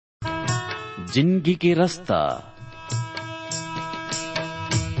जिंदगी के रास्ता,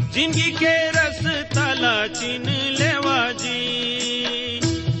 जिंदगी के रास्ता ला चिन लेवा जी,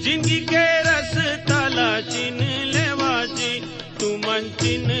 जिंदगी के रास्ता ला चिन लेवा जी, तू मन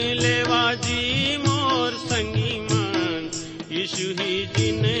चिन लेवा जी मोर संगी मन, यीशु ही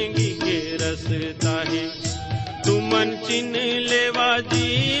जिंदगी के रास्ता है। तू मन चिन लेवा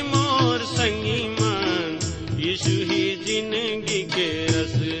जी मोर संगी मन, यीशु ही जिंदगी के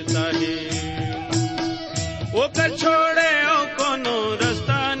रास्ता है। वो कर छोड़े ओ कोनो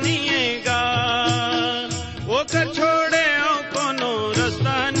रास्ता निएगा, वो कर छोड़े ओ कोनो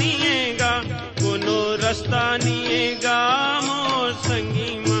रास्ता निएगा, कोनो रास्ता निएगा मोर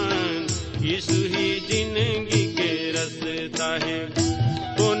संगी मन, यीशु ही जिंदगी के रास्ता है।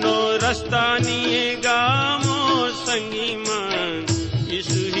 कोनो रास्ता निएगा मोर संगी मन,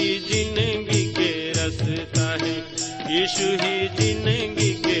 यीशु ही जिंदगी के रास्ता है। यीशु ही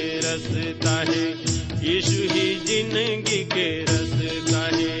जिंदगी के रास्ता है, यीशु ही जिंदगी के रास्ता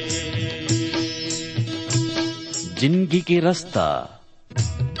है। जिंदगी के रास्ता।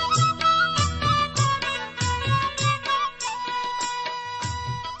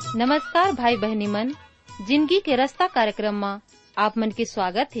 नमस्कार भाई बहनी मन, जिंदगी के रास्ता कार्यक्रम में आप मन के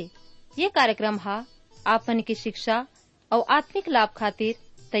स्वागत है। ये कार्यक्रम हा आप मन की शिक्षा और आत्मिक लाभ खातिर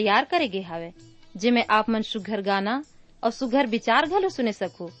तैयार करे गे हावे, जिमे आप मन सुघर गाना और सुघर विचार घलो सुने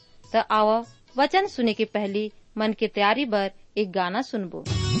सको। तो आओ वचन सुने के पहली मन के तैयारी बर एक गाना सुनबो।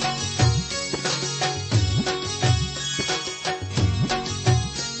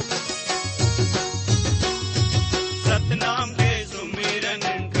 सतनाम के सुमिरन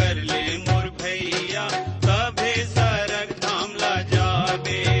कर ले मोर भैया, तबे सरक धाम ला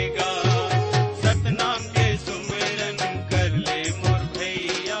जावेगा। सतनाम के सुमिरन कर ले मोर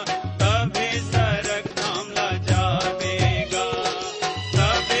भैया, तबे सरक धाम ला जावेगा।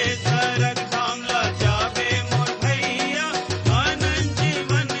 तबे सरक धाम ला जावे मोर भैया, आनंद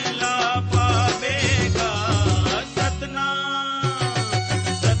जीवन ला पावेगा। सतनाम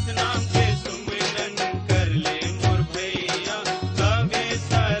सतनाम के सुमिरन कर ले मोर भैया, तबे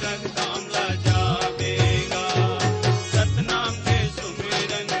सरक धाम ला जावेगा। सतनाम के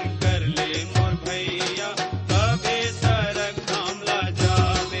सुमिरन कर ले मोर भैया, तबे सरक धाम ला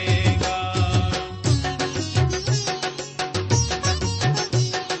जावेगा।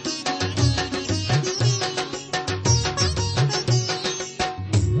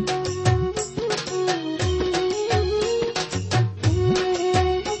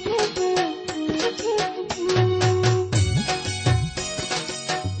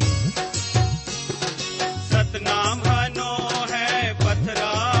 सतनाम हनो है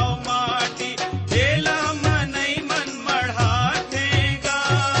पथराव माटी, जेला मनई मन मढ़ातेगा।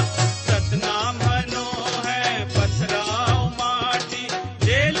 सतनाम हनो है पथराव माटी,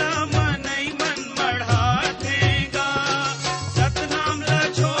 जेला मनई मन मढ़ातेगा। सतनाम ला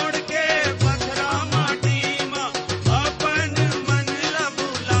छोड़ के पथरा माटी मा, अपन मन ला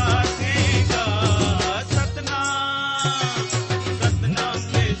बुलातेगा। सतनाम सतनाम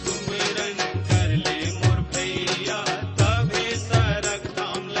के सुमिरन कर ले मोर भैया, तबे सरक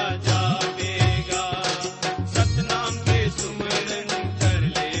धाम ला जावेगा। सतनाम के सुमिरन कर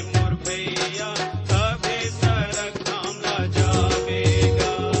ले मोर भैया, तबे सरक धाम ला जावेगा।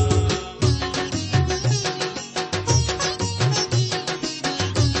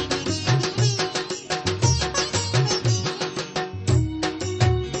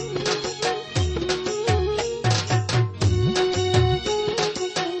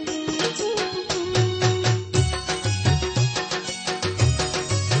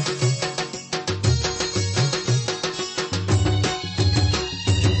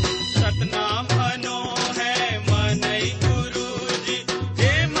 सतनाम हनो है मनई गुरुजी,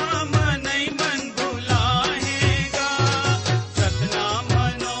 जे मां मनई मन भुलाएगा। सतनाम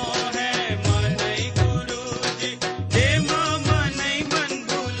हनो है मनई गुरुजी, जे मां मनई मन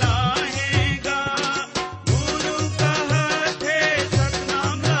भुलाएगा। गुरु कहत है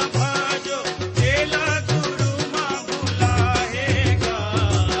सतनाम ला भजो, चेला गुरु मां भुलाएगा।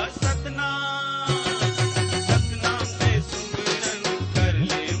 सतनाम सतनाम के सुमिरन कर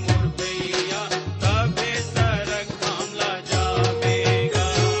ले मोर भैया, तबे सरक धाम ला जावेगा।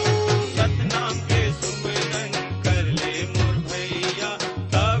 सतनाम के सुमिरन कर ले मोर भैया,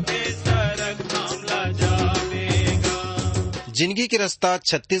 तबे सरक धाम ला जावेगा। जिंदगी के रास्ता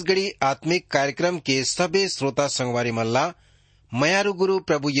छत्तीसगढ़ी आत्मिक कार्यक्रम के सभी श्रोता संगवारी मल्ला मयारू गुरु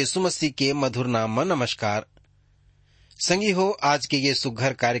प्रभु यीशु मसीह के मधुर नाम में नमस्कार। संगी हो आज के ये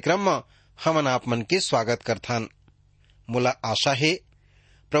सुघर कार्यक्रम में हमन आप मन के स्वागत करथन। मोला आशा है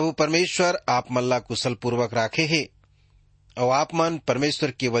प्रभु परमेश्वर आप मल्ला कुशल पूर्वक राखे है। और आप मन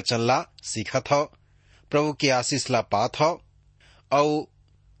परमेश्वर के वचन ला सीखत हो, प्रभु के आशीष ला पात हो और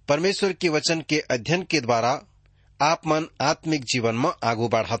परमेश्वर के वचन के अध्ययन के द्वारा आप मन आत्मिक जीवन में आगू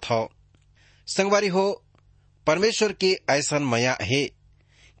बढ़त हो। संगवारी हो, परमेश्वर के ऐसन माया है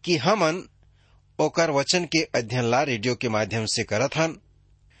कि हमन ओकर वचन के अध्ययन ला रेडियो के माध्यम से करत हन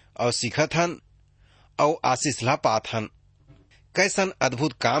और सीखत हन और आशीष ला पात हन। कैसन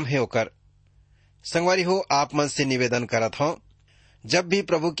अद्भुत काम है ओकर। संगवारी हो, आप मन से निवेदन करत हो, जब भी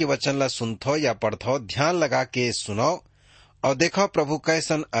प्रभु के वचन ला सुनथो या पढ़थो, ध्यान लगा के सुनो और देखो प्रभु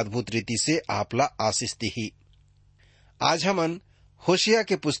कैसन अद्भुत रीति से आपला आशीष दी। आज हमन होशिया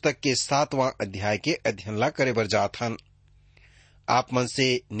के पुस्तक के 7वां अध्याय के अध्ययन ला करे बर जात हन। आप मन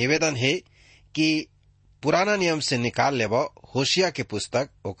से निवेदन है कि पुराना नियम से निकाल लेबो होशिया के पुस्तक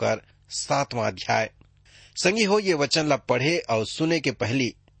ओकर 7वां अध्याय। संगी हो, ये वचन ला पढ़े और सुने के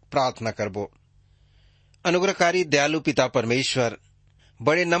पहली प्रार्थना करबो। अनुग्रहकारी दयालु पिता परमेश्वर,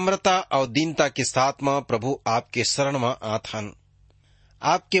 बड़े नम्रता और दीनता के साथ में प्रभु आपके शरण में आत हन।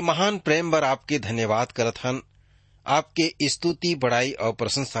 आपके महान प्रेम बर आपके धन्यवाद करत हन। आपके स्तुति बड़ाई और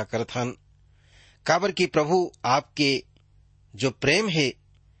प्रशंसा करत हन। काबर की प्रभु आपके जो प्रेम है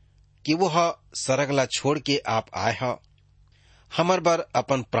कि वो सरगला छोड़ के आप आए हो, हमर बर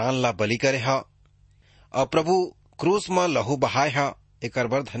अपन प्राण ला बलि करे हो और प्रभु क्रूस में लहू बहाय हो, एकर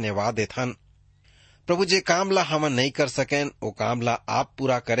बर धन्यवाद देत हन। प्रभु जे काम ला हमन नहीं कर सकें वो काम ला आप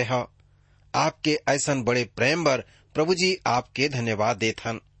पूरा करे हो। आपके ऐसन बड़े प्रेम बर प्रभु जी आपके धन्यवाद देत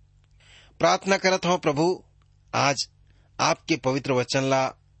हन। प्रार्थना करत हो प्रभु, आज आपके पवित्र वचन ला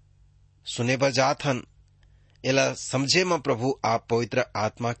सुने बर जात हन। एला समझे में प्रभु आप पवित्र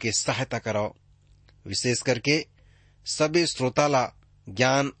आत्मा के सहायता करो। विशेष करके सभी श्रोता ला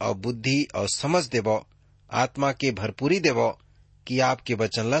ज्ञान और बुद्धि और समझ देवो, आत्मा के भरपूरी देवो कि आपके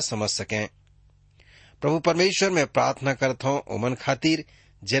वचन ला समझ सकें। प्रभु परमेश्वर, मैं प्रार्थना करता हूँ ओमन खातिर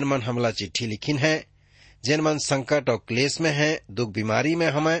जिन मन हमला चिट्ठी लिखिन है, जिन मन संकट और क्लेश में है, दुख बीमारी में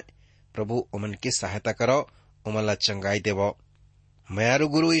हमें, प्रभु ओमन की सहायता करो, ओमन ला चंगाई देवो। मैं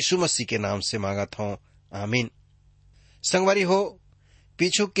गुरु यीशु मसीह के नाम से मांगत हूँ, आमीन। संगवारी हो,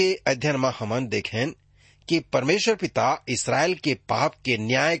 पीछू के अध्ययन में हमन देखें कि परमेश्वर पिता इसराइल के पाप के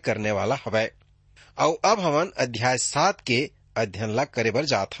न्याय करने वाला हवै और अब हमन अध्याय 7 के अध्ययन ला करे बर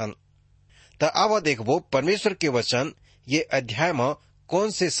जात हन। त अब देखबो परमेश्वर के वचन ये अध्याय में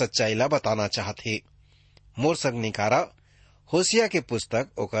कौन से सच्चाई ला बताना चाहते। मोर संग निकारा होशिया के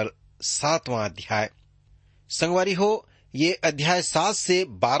पुस्तक ओकर 7वां अध्याय। संगवारी हो, ये अध्याय 7 से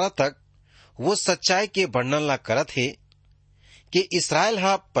 12 तक वो सच्चाई के वर्णन ला करत है कि इसराइल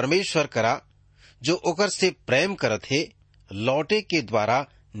हा परमेश्वर करा जो ओकर से प्रेम करत है, लौटे के द्वारा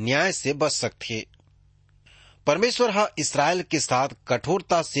न्याय से बच सकते। परमेश्वर हा इसराइल के साथ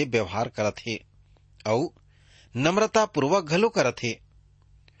कठोरता से व्यवहार करत है और नम्रता पूर्वक घलो करत है।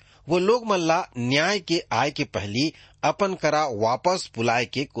 वो लोग मल्ला न्याय के आय के पहली अपन करा वापस बुलाए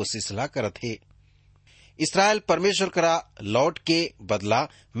के कोशिश ला करत है। इसराइल परमेश्वर करा लौट के बदला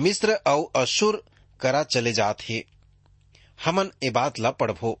मिस्र और अशुर करा चले जात है। हमन ए बात ला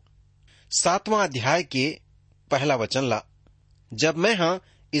पढ़बो 7वां अध्याय के पहला वचन ला। जब मैं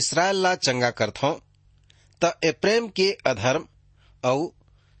इसराइल ला चंगा करता हूं त एप्रेम के अधर्म और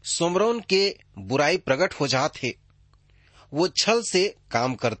सोमरोन के बुराई प्रकट हो जात है। वो छल से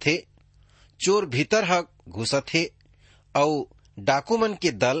काम करते, चोर भीतर घुसत है और डाकूमन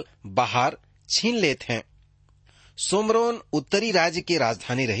के दल बाहर छीन लेते हैं। सोमरोन उत्तरी राज्य के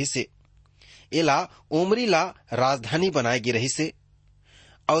राजधानी रही से, एला ओमरी ला राजधानी बनाएगी रही से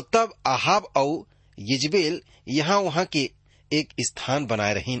और तब आहाब और यिजबेल यहाँ वहाँ के एक स्थान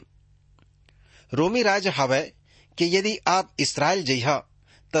बनाए रहीन। रोमी राज हवै कि यदि आप इसराइल जइहा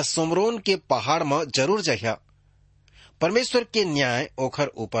त सोमरोन के पहाड़ में जरूर जइहा। परमेश्वर के न्याय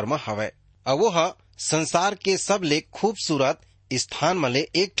ओखर ऊपर में हवै और वो संसार के सब ले खूबसूरत स्थान में ले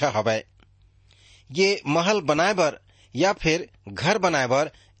एक ठा हवै। ये महल बनाए बर या फिर घर बनाए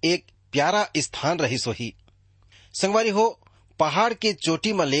बर एक प्यारा स्थान रही सोही। संगवारी हो, पहाड़ के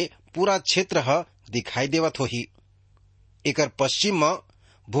चोटी में ले पूरा क्षेत्र दिखाई देवत होही। एकर पश्चिम में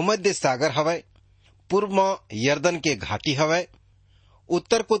भूमध्य सागर हवै, पूर्व में यर्दन के घाटी हवै,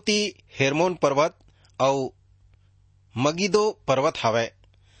 उत्तर कोती हेरमोन पर्वत और मगिदो पर्वत हवै,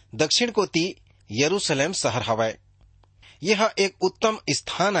 दक्षिण कोती यरूशलेम शहर हवै। यह एक उत्तम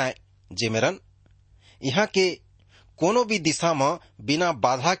स्थान है जेमेरन। यहाँ के कोनो भी दिशा में बिना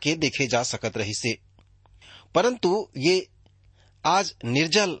बाधा के देखे जा सकत रही से, परंतु ये आज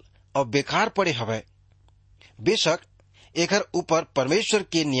निर्जल और बेकार पड़े हवै। बेशक एकर ऊपर परमेश्वर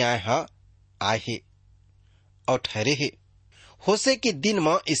के न्याय आए है और ठहरे है। होशे के दिन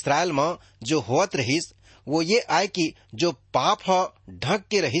में इसराइल में जो होत रहीस वो ये आए कि जो पाप ह ढक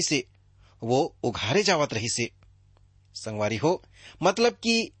के रही से वो उघारे जावत रही से। संगवारी हो, मतलब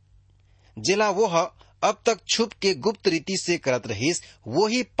कि जिला वो अब तक छुप के गुप्त रीति से करत रहीस, वो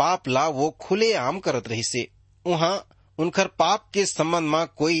ही पाप ला वो खुले आम करत रही से। वहाँ उनकर पाप के संबंध में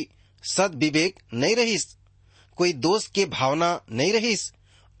कोई सद विवेक नहीं रहीस, कोई दोष के भावना नहीं रहीस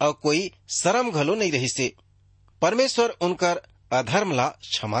और कोई शर्म घलो नहीं रही से। परमेश्वर उनकर अधर्म ला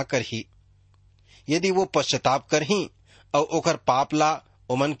क्षमा करही। यदि वो पश्चाताप करही और ओकर पाप ला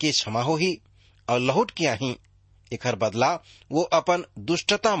ओमन के क्षमा होही और लौट के आही, एकर बदला वो अपन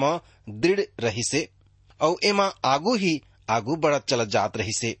दुष्टता में दृढ़ रही से और एमा आगू ही आगू बढ़त चलत जात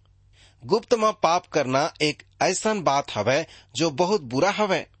रही से। गुप्त में पाप करना एक ऐसन बात हवै जो बहुत बुरा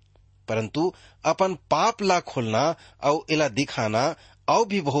हवै, परंतु अपन पाप ला खोलना और इला दिखाना और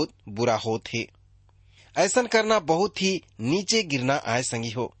भी बहुत बुरा होत है। ऐसन करना बहुत ही नीचे गिरना आए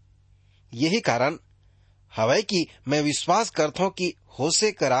संगी हो। यही कारण हवै कि मैं विश्वास करता हूँ कि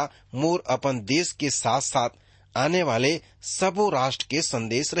होसे करा मोर अपन देश के साथ साथ आने वाले सबो राष्ट्र के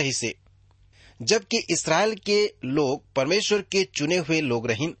संदेश रही से। जबकि इस्राएल के लोग परमेश्वर के चुने हुए लोग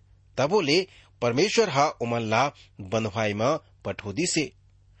रहिन, तबो ले परमेश्वर हा उमन ला बंधुआई में पठोदी से।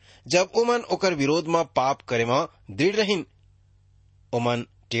 जब उमन ओकर विरोध में पाप करे में दृढ़ रहिन, उमन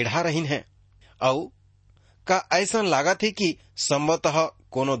टेढ़ा रहिन है। और का ऐसा लागत है कि संभवतः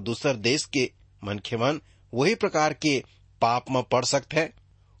कोनो दूसर देश के मनखे मन वही प्रकार के पाप में पड़ सकते हैं।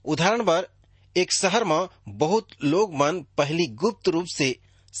 उदाहरण बर एक शहर में बहुत लोग मन पहली गुप्त रूप से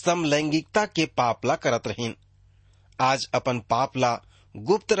समलैंगिकता के पाप ला करत रहीन। आज अपन पाप ला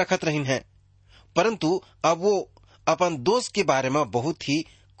गुप्त रखत रहीन है, परंतु अब वो अपन दोष के बारे में बहुत ही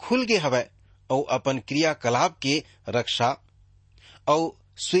खुल गए हवै और अपन क्रियाकलाप के रक्षा और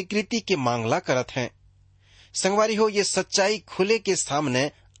स्वीकृति के मांगला करत हैं। संगवारी हो, ये सच्चाई खुले के सामने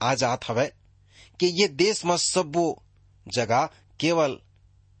आ जात हवै कि ये देश में सबो जगह केवल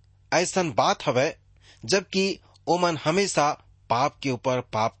ऐसन बात हवै, जबकि ओमन हमेशा पाप के ऊपर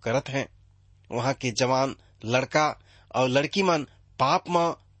पाप करत हैं। वहाँ के जवान लड़का और लड़की मन पाप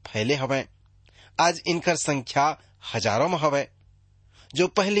में फैले हवै। आज इनकर संख्या हजारों में हवै। जो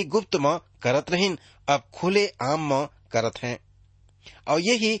पहली गुप्त में करत रहीन, अब खुले आम में करत हैं। और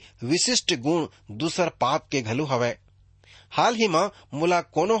यही विशिष्ट गुण दूसर पाप के घलू हवै। हाल ही में मुला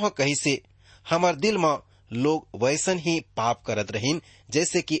कोनो ह कही से हमर दिल में लोग वैसन ही पाप करत रहीन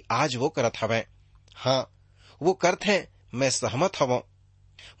जैसे कि आज वो करत हवै। हाँ, वो करत हैं, मैं सहमत हवं।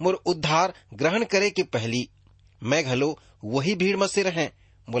 मोर उद्धार ग्रहण करे के पहली मैं घलो वही भीड़ में से रहें,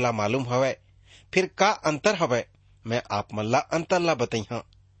 मोला मालूम हवै। फिर का अंतर हवै, मैं आप मन ला अंतर ला बताई हाँ।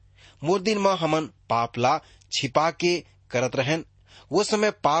 मोर दिन में हमन पाप ला छिपा के करत रहें, वो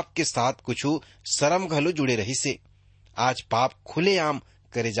समय पाप के साथ कुछ शर्म घलो जुड़े रही से। आज पाप खुले आम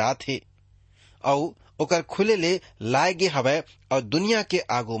करे जात है और ओकर खुले ले लाए गे हवै और दुनिया के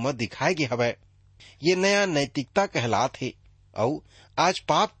आगू में दिखाए गे हवै। ये नया नैतिकता कहलात है और आज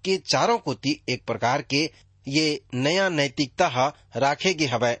पाप के चारों कोती एक प्रकार के ये नया नैतिकता हा राखे गे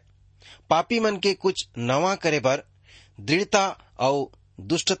हवै। पापी मन के कुछ नवा करे बर दृढ़ता और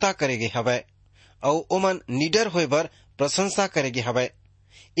दुष्टता करेगे हवै और ओमन निडर होए बर प्रशंसा करेगे हवै।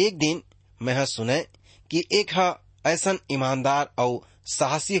 एक दिन मैं सुने कि एक ऐसन ईमानदार और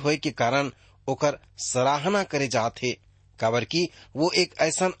साहसी होए के कारण ओकर सराहना करे जात है, काबर कि वो एक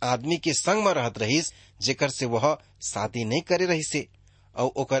ऐसन आदमी के संग में रहत रहीस जेकर से वह शादी नहीं करे रही से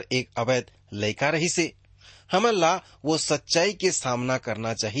और ओकर एक अवैध लड़का रही से। हमन ला वो सच्चाई के सामना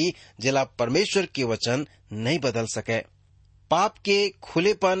करना चाहिए जिला परमेश्वर के वचन नहीं बदल सके। पाप के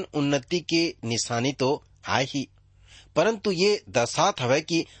खुलेपन उन्नति के निशानी तो आए ही, परंतु ये दर्शात हवै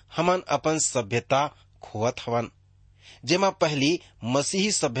कि हमन अपन सभ्यता खोवत हवन, जेमा पहली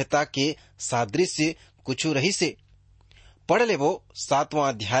मसीही सभ्यता के सादृश्य कुछ रही से। पढ़ ले वो 7वां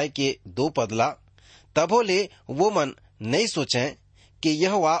अध्याय के 2 पदला, तभो ले वो मन नहीं सोचे कि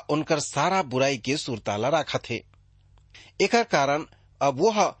यहोवा उनकर सारा बुराई के सुरताला राखत है। एकर कारण अब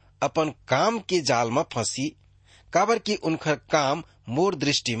वो अपन काम के जाल में फंसी, काबर कि उनकर काम मोर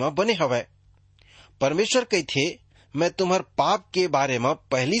दृष्टि में बने हवै। परमेश्वर कही थे, मैं तुम्हार पाप के बारे में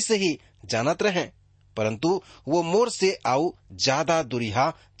पहली से ही जानत रहे, परंतु वो मोर से आउ ज्यादा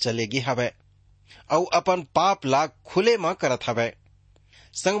दुरिहा चलेगी हवै और अपन पाप ला खुले में करत हवै।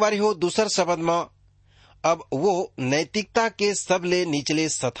 संगवारी हो, दूसर शब्द में अब वो नैतिकता के सबले निचले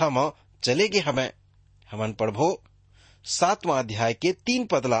सतह में चलेगे हवै। हमन पढ़बो 7वां अध्याय के 3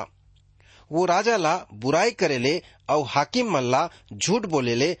 पदला, वो राजा ला बुराई करेले और हाकिम मन ला झूठ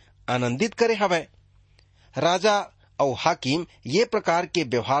बोलेले आनंदित करे हवै। राजा और हाकिम ये प्रकार के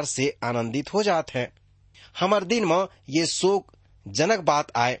व्यवहार से आनंदित हो जाते हैं। हमार दिन में ये शोक जनक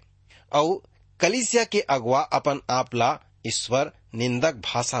बात आए और कलीसिया के अगुआ अपन आपला ईश्वर निंदक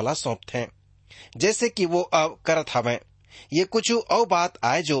भाषा ला सौंपते हैं, जैसे कि वो अब करत हवे। ये कुछ और बात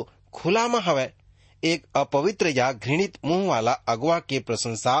आए जो खुला में हवे। एक अपवित्र या घृणित मुंह वाला अगुआ के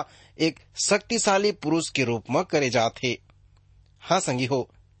प्रशंसा एक शक्तिशाली पुरुष के रूप में करे जाते। हाँ संगी हो,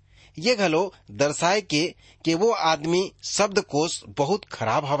 ये घलो दर्शाए के वो आदमी शब्दकोश बहुत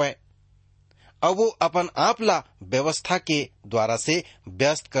खराब हवे और वो अपन आपला व्यवस्था के द्वारा से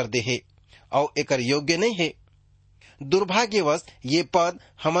व्यस्त कर दे है और एकर योग्य नहीं है। दुर्भाग्यवश ये पद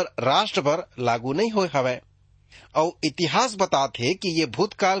हमर राष्ट्र पर लागू नहीं होए हवे और इतिहास बताते कि ये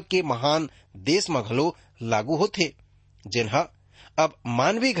भूतकाल के महान देश में घलो लागू होते, जिन्हा अब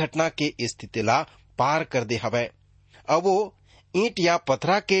मानवीय घटना के स्थिति ला पार कर दे हवे और वो ईंट या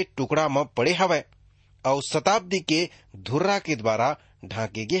पथरा के टुकड़ा में पड़े हवे और शताब्दी के धुर्रा के द्वारा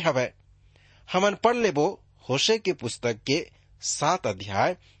ढाके गे हवे। हमन पढ़ लेबो होशे के पुस्तक के 7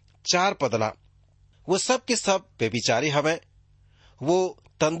 अध्याय 4 पदला। वो सब के सब बेबिचारी हवे, वो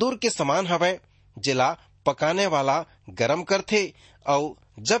तंदूर के समान हवे जिला पकाने वाला गरम करथे और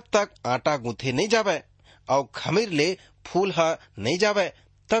जब तक आटा गूंथे नहीं जावे और खमीर ले फूल ह नहीं जावे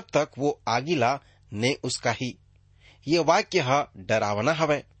तब तक वो आगीला ने उसका ही। ये वाक्य ह डरावना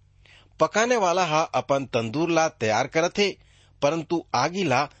हवे। पकाने वाला हा अपन तंदूर ला तैयार करथे, परंतु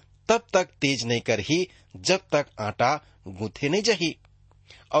आगीला तब तक तेज नहीं करही जब तक आटा गूंथे नहीं जही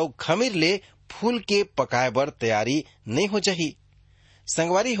और खमीर ले फूल के पकाए बर तैयारी नहीं हो जही।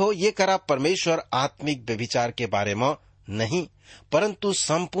 संगवारी हो, ये करा परमेश्वर आत्मिक व्यभिचार के बारे में नहीं परंतु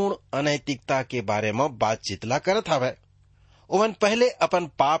संपूर्ण अनैतिकता के बारे में बातचीत ला करत हवे। ओवन पहले अपन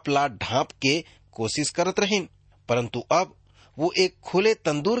पाप ला ढांप के कोशिश करत रहीन, परंतु अब वो एक खुले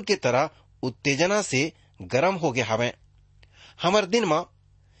तंदूर के तरह उत्तेजना से गरम हो गया हवे। हमर दिन में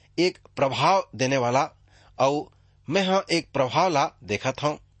एक प्रभाव देने वाला और मैं एक प्रभाव ला देखत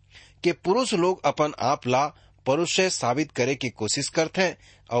हूँ कि पुरुष लोग अपन आप ला पुरुष साबित करे की कोशिश करते हैं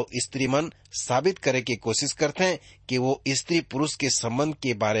और स्त्री मन साबित करे की कोशिश करते हैं कि वो स्त्री पुरुष के संबंध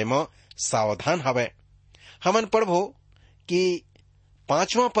के बारे में सावधान हवे। हमन पढ़बो कि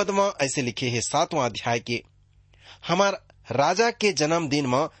 5वां पद में ऐसे लिखे है 7वां अध्याय के, हमार राजा के जन्मदिन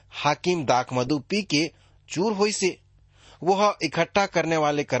में हाकिम दाख मधु पी के चूर होई से, वह इकट्ठा करने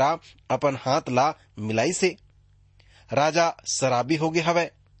वाले करा अपन हाथ ला मिलाई से। राजा शराबी हो गए हवे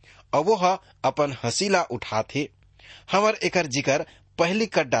और वह अपन हसीला उठा थे। हमर एकर जिक्र पहली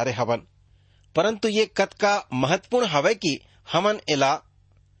कर डारे हवन, परंतु ये कतका महत्वपूर्ण हवे कि हमन एला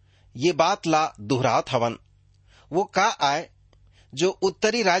ये बात ला दोहरात हवन। वो का आए जो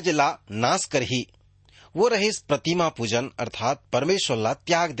उत्तरी राज्य ला नाश करही, वो रहिस प्रतिमा पूजन अर्थात परमेश्वर ला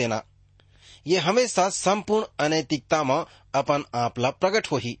त्याग देना। ये हमेशा संपूर्ण अनैतिकता में अपन आप ला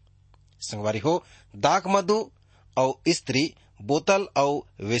प्रकट होही। संगवारी हो, दाख मधु और स्त्री, बोतल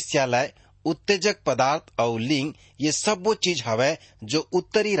और वेश्यालय, उत्तेजक पदार्थ और लिंग, ये सब वो चीज हवे जो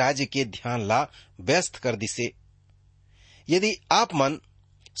उत्तरी राज्य के ध्यान ला व्यस्त कर दिसे। यदि आप मन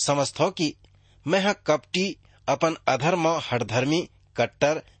समझते हो कि मैं कपटी अपन अधर्म हठधर्मी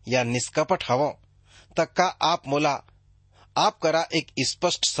कट्टर या निष्कपट हवो, तक का आप मोला आप करा एक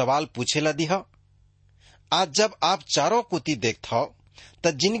स्पष्ट सवाल पूछेला दिह। आज जब आप चारों कुती देखते हो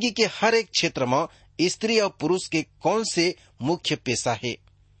तो जिंदगी के हर एक क्षेत्र में स्त्री और पुरुष के कौन से मुख्य पेशा है?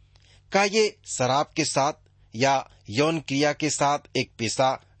 का ये शराब के साथ या यौन क्रिया के साथ एक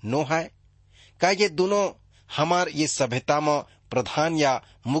पेशा नो है? का ये दोनों हमार ये सभ्यता में प्रधान या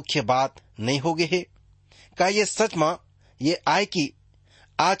मुख्य बात नहीं हो गए है? का ये सच में ये आए कि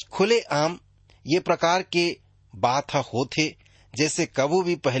आज खुले आम ये प्रकार के बात होते जैसे कबू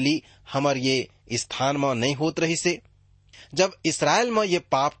भी पहली हमार ये स्थान में नहीं होत रही से। जब इसराइल में ये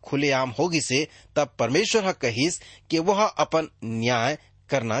पाप खुलेआम होगी से तब परमेश्वर कहिस कि वह अपन न्याय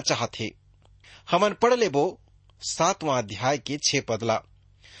करना चाहते। हमन पढ़ लेबो 7वां अध्याय के 6 पदला।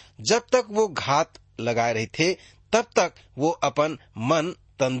 जब तक वो घात लगाए रहे थे तब तक वो अपन मन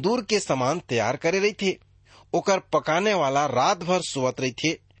तंदूर के समान तैयार करे रही थे। ओकर पकाने वाला रात भर सोवत रही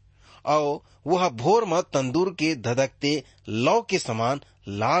थे और वह भोर में तंदूर के धधकते लौ के समान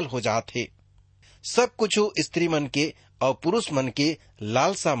लाल हो जाते। सब कुछ स्त्री मन के और पुरुष मन के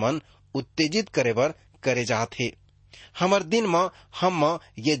लालसा मन उत्तेजित करे बर करे जाते। हमर दिन में हम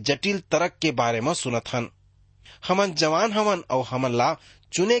ये जटिल तरक के बारे में सुनत हन। हमन जवान हवन और हमन ला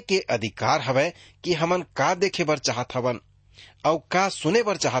चुने के अधिकार हवे कि हमन का देखे बर चाहत हवन और का सुने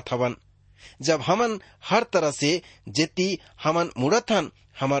बर चाहत हवन। जब हमन हर तरह से जेती हमन मुड़त हन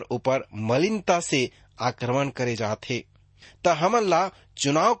हमर ऊपर मलिनता से आक्रमण करे जाते, त हमन ला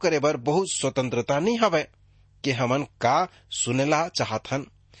चुनाव करे बर बहुत स्वतंत्रता नहीं हवे कि हमन का सुनेला चाहत हन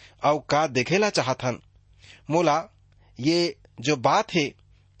और का देखेला चाहत हन। मोला ये जो बात है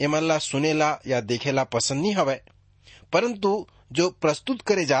एमन ला सुनेला या देखेला पसंद नहीं हवे, परंतु जो प्रस्तुत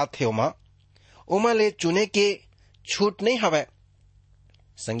करे जात है ओमा ले चुने के छूट नहीं हवे।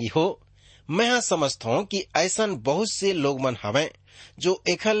 संगी हो, मैं हाँ समझता हूँ कि ऐसन बहुत से लोग मन हवे जो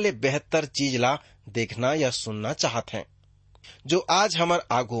एखर ले बेहतर चीज ला देखना या सुनना चाहत हैं, जो आज हमार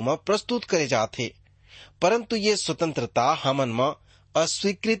आगू में प्रस्तुत करे जाते, परंतु ये स्वतंत्रता हमन में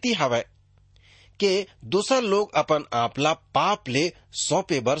अस्वीकृति हवे के दूसर लोग अपन आपला पाप ले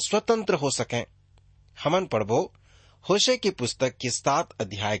सौंपे बर स्वतंत्र हो सकें। हमन पढ़बो होशे की पुस्तक के 7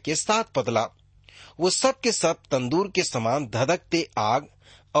 अध्याय के 7 पदला, वो सब के सब तंदूर के समान धधकते आग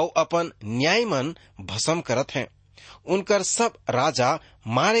और अपन न्याय मन भस्म करत हैं। उनकर सब राजा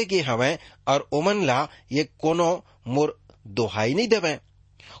मारे गे हवे और ओमन ला ये कोनो मोर दोहाई नहीं देवे।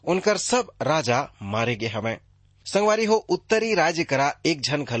 उनकर सब राजा मारे गे हवे। संगवारी हो, उत्तरी राज्य करा एक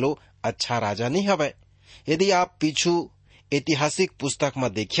झन घलो अच्छा राजा नहीं हवे। यदि आप पीछू ऐतिहासिक पुस्तक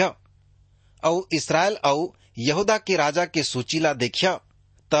में देखिया और इसराइल और यहूदा के राजा के सूची ला देखिया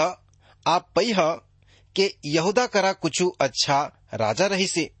त आप पई ह के यहूदा करा कुछ अच्छा राजा रही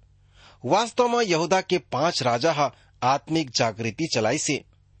से। वास्तव में यहूदा के 5 राजा हा आत्मिक जागृति चलाई से,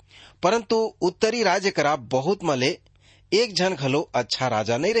 परंतु उत्तरी राज्य करा बहुत मले एक झन घलो अच्छा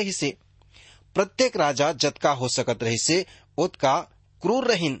राजा नहीं रही से। प्रत्येक राजा जतका हो सकत रही से उतका क्रूर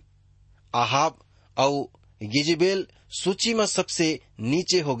रहीन। आहाब और गिजबेल सूची में सबसे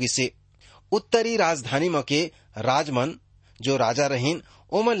नीचे होगी से। उत्तरी राजधानी में के राजमन जो राजा रहीन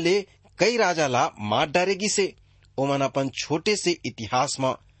ओमन ले कई राजा ला मार डारेगी से। ओमन अपन छोटे से इतिहास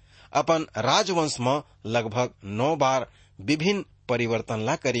में अपन राजवंश में लगभग 9 बार विभिन्न परिवर्तन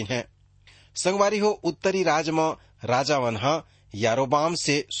ला करीन है। संगवारी हो, उत्तरी राज में राजावन यारोबाम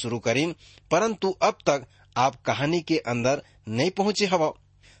से शुरू करीन, परंतु अब तक आप कहानी के अंदर नहीं पहुंचे हवा।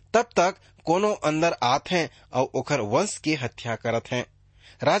 तब तक कोनो अंदर आत हैं और ओखर वंश के हत्या करत हैं।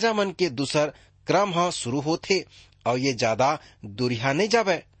 राजा मन के दूसर क्रम शुरू होते और ये ज्यादा दुरिहा नहीं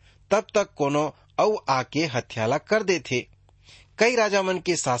जावे, तब तक कोनो औ आके हत्याला कर देते। कई राजा मन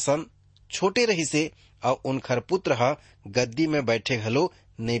के शासन छोटे रही से और उनखर पुत्र गद्दी में बैठे घलो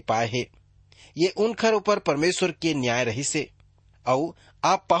नहीं पाए है। ये उनखर ऊपर परमेश्वर के न्याय रही से। और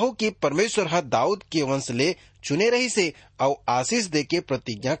आप पाहो कि परमेश्वर दाऊद के वंश ले चुने रही से और आशीष दे के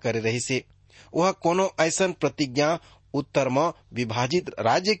प्रतिज्ञा करे रही से। वह कोनो ऐसन प्रतिज्ञा उत्तर में विभाजित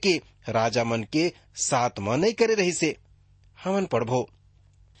राज्य के राजा मन के साथ में नहीं करे रही से। हमन पढ़बो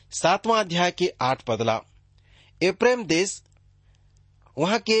 7वां अध्याय के 8 पदला, एप्रेम देश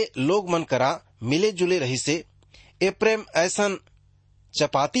वहां के लोग मन करा मिले जुले रही से। एप्रेम ऐसन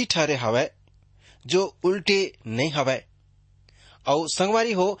चपाती ठहरे हवे जो उल्टे नहीं हवे। और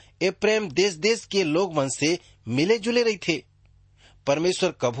संगवारी हो, एप्रेम देश देश के लोग मन से मिले जुले रही थे।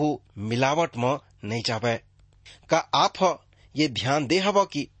 परमेश्वर कभू मिलावट में नहीं जावे। का आप ये ध्यान दे हवा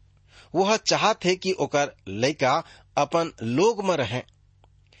कि वह चाहते कि ओकर लइका अपन लोग में रहे।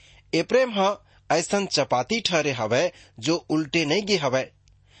 एप्रेम ऐसन चपाती ठहरे हवे जो उल्टे नहीं गे हवे।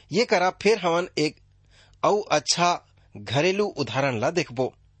 ये करा फिर हमन एक औ अच्छा घरेलू उदाहरण ला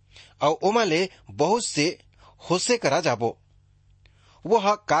देखबो और ओमा ले बहुत से होसे करा जाबो।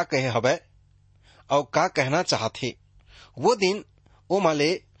 वह का कहे हवे और का कहना चाहते। वो दिन ओमा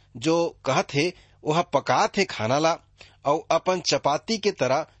ले जो कहते वह पकाते खाना ला और अपन चपाती के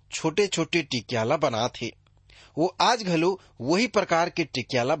तरह छोटे छोटे टिकियाला बनाते। वो आज घलो वही प्रकार के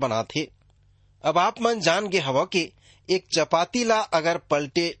टिकियाला बनाते। अब आप मन जान गे हवा कि एक चपाती ला अगर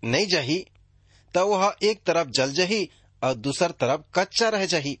पलटे नहीं जही तो वह एक तरफ जल जही और दूसर तरफ कच्चा रह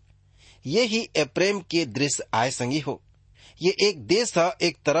जही। ये ही एप्रेम के दृश्य आय संगी हो। ये एक देश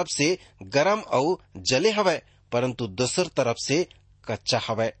एक तरफ से गरम और जले हवे, परंतु दूसर तरफ से कच्चा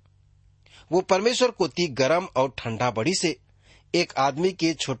हवे। वो परमेश्वर को ती गरम और ठंडा बड़ी से एक आदमी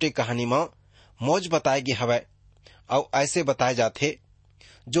के छोटे कहानी में मौज बताए गे हवे और ऐसे बताए जाते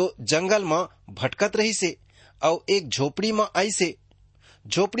जो जंगल में भटकत रही से और एक झोपड़ी में आई से।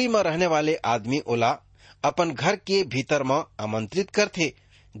 झोपड़ी में रहने वाले आदमी ओला अपन घर के भीतर में आमंत्रित करते।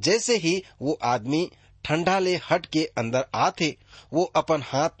 जैसे ही वो आदमी ठंडा ले हट के अंदर आते, वो अपन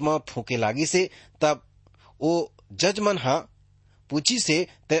हाथ में फूके लागी से। तब वो जजमन पूछी से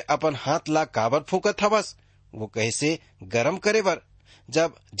ते अपन हाथ ला काबर फूकत हवस। वो कैसे गरम करे बर।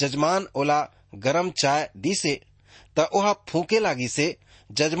 जब जजमान ओला गरम चाय दी से त ओहा फूके लागी से।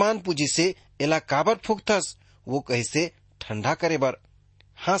 जजमान पूछी से एला काबर फूकथस। वो कैसे ठंडा करे बर।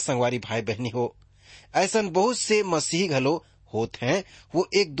 हाँ संगवारी भाई बहनी हो, ऐसन बहुत से मसीही घलो होते हैं। वो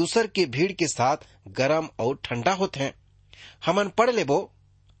एक दूसर के भीड़ के साथ गरम और ठंडा होते हैं। हमन पढ़ लेबो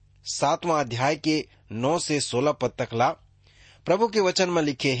 7वां अध्याय के 9 से 16 पद तक ला। प्रभु के वचन में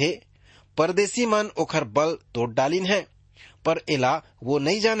लिखे है, परदेसी मन ओखर बल तोड़ डालिन है, पर एला वो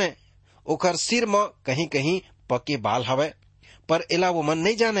नहीं जाने। ओकर सिर में कहीं कहीं पके बाल हवे, पर एला वो मन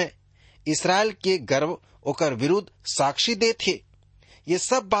नहीं जाने। इसराइल के गर्व ओकर विरुद्ध साक्षी दे थे। ये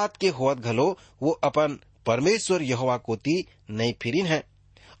सब बात के होवत घलो वो अपन परमेश्वर यहोवा कोती नहीं फिरिन है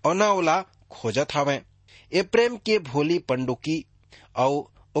और न ओला खोजत हवे। ए प्रेम के भोली पंडुकी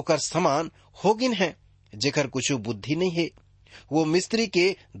और ओकर समान होगिन है जेकर कुछ बुद्धि नहीं है। वो मिस्त्री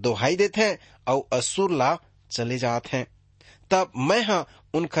के दोहाई देते हैं और असुर ला चले जाते हैं। तब मैं हाँ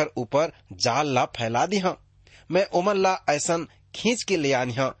उनकर ऊपर जाल ला फैला दी हाँ। मैं ओमन ला ऐसन खींच के ले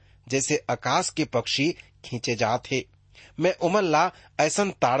आनी हाँ जैसे आकाश के पक्षी खींचे जाते। मैं ओमन ला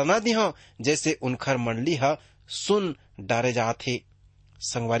ऐसन ताड़ना दी हाँ जैसे उनकर मंडली हा सुन डारे जाते।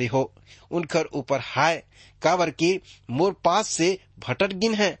 संगवारी हो, उनकर ऊपर हाय काबर की मोर पास से भटक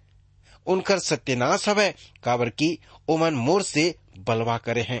गिन है। उनकर सत्यानाश हवे काबर की ओमन मोर से बलवा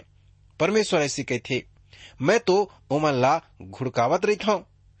करे हैं। परमेश्वर ऐसी कहते, मैं तो ओमन ला घुड़कावत रही था,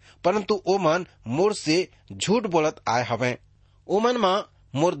 परंतु ओमन मोर से झूठ बोलत आए हवे। ओमन मा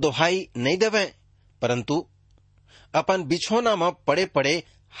मोर दोहाई नहीं देवे, परंतु अपन बिछोना में पड़े पड़े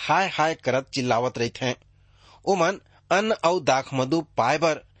हाय हाय करत चिल्लावत रही थे। ओमन अन्न और दाख मधु पाए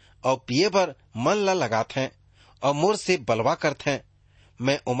बर और पिए बर मन ला लगाते हैं और मोर से बलवा करते हैं।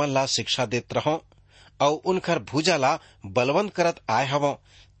 मैं ओमन ला शिक्षा देत रहूं और उनकर भूजा ला बलवंत करत आए हवों,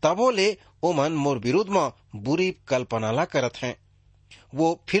 तबो ले ओमन मोर विरुद्ध में बुरी कल्पना ला करत हैं।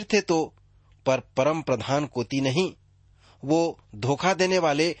 वो फिर थे तो पर परम प्रधान कोती नहीं, वो धोखा देने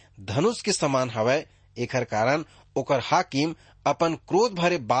वाले धनुष के समान हवे। एकर कारण ओकर हाकिम अपन क्रोध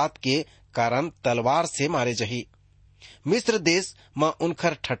भरे बात के कारण तलवार से मारे जही। मिस्र देश में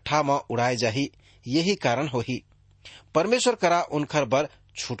उनकर ठट्ठा में उड़ाए जाही, यही कारण होही। परमेश्वर करा उनकर बर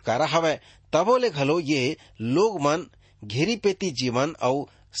छुटकारा हवे, तबो ले घलो ये लोग मन घेरी पेती जीवन और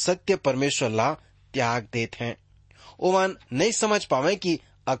सत्य परमेश्वर ला त्याग देत हैं। ओमन नहीं समझ पावे कि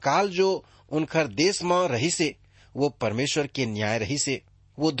अकाल जो उनकर देश में रही से वो परमेश्वर के न्याय रही से।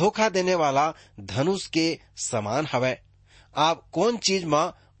 वो धोखा देने वाला धनुष के समान हवे। आप कौन चीज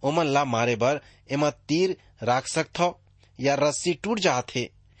में ओमन ला मारे बर एमा तीर राख सकथो या रस्सी टूट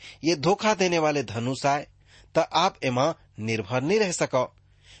जाथे। ये धोखा देने वाले धनुष आए त आप एमा निर्भर नहीं रह सको।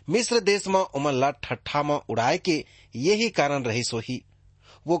 मिस्र देश में ओमन ला ठट्ठा में उड़ाए के यही कारण रही सोही।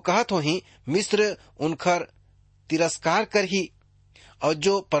 वो कहत होही मिस्र उनकर तिरस्कार कर ही, और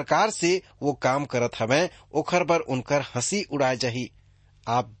जो प्रकार से वो काम करत हवे ओखर बर उनकर हंसी उड़ाए जाही।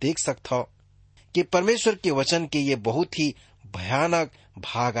 आप देख सकते हो कि परमेश्वर के वचन के ये बहुत ही भयानक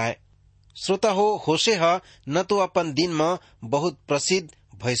भाग आए। श्रोता हो, होशे हा न तो अपन दिन में बहुत प्रसिद्ध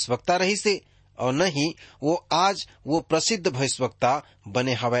भविष्यवक्ता रही से और न ही वो आज वो प्रसिद्ध भविष्यवक्ता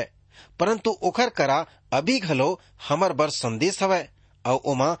बने हवे, परंतु ओखर करा अभी घलो हमर बर संदेश हवे और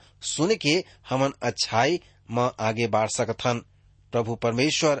ओमा सुन के हमन अच्छाई में आगे बढ़ सकथन। प्रभु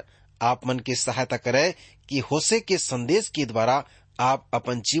परमेश्वर आप मन की सहायता करे कि होशे के संदेश के द्वारा आप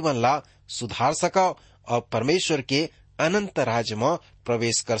अपन जीवन ला सुधार सको और परमेश्वर के अनंत राज्य में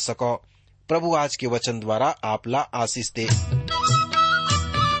प्रवेश कर सको। प्रभु आज के वचन द्वारा आप ला आशीष दे।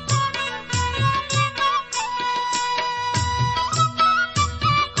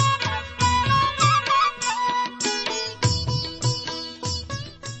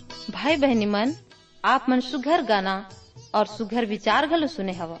 भाई बहनी मन, आप मन सुघर गाना और सुघर विचार घलो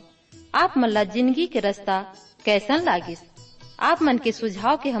सुने हवा। आप मन ला जिंदगी के रास्ता कैसन लागिस? आप मन के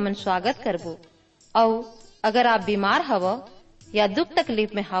सुझाव के हमन स्वागत करबो। और अगर आप बीमार हवा या दुख तकलीफ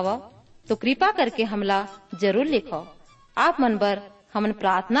में हवा तो कृपा करके हमला जरूर लिखो। आप मन बर हमन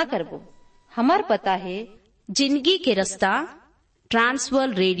प्रार्थना करबो। हमार पता है जिंदगी के रास्ता,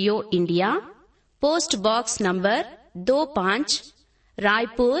 trans world radio India, post box number 25,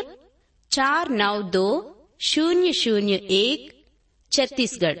 Raipur 492001,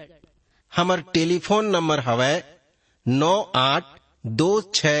 Chhattisgarh. हमर टेलीफोन नंबर हवे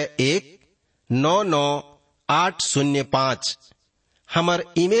 9826199805। हमर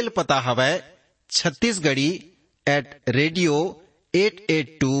ईमेल पता हवे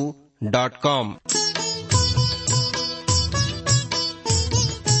chhattisgarhi@radio882.com।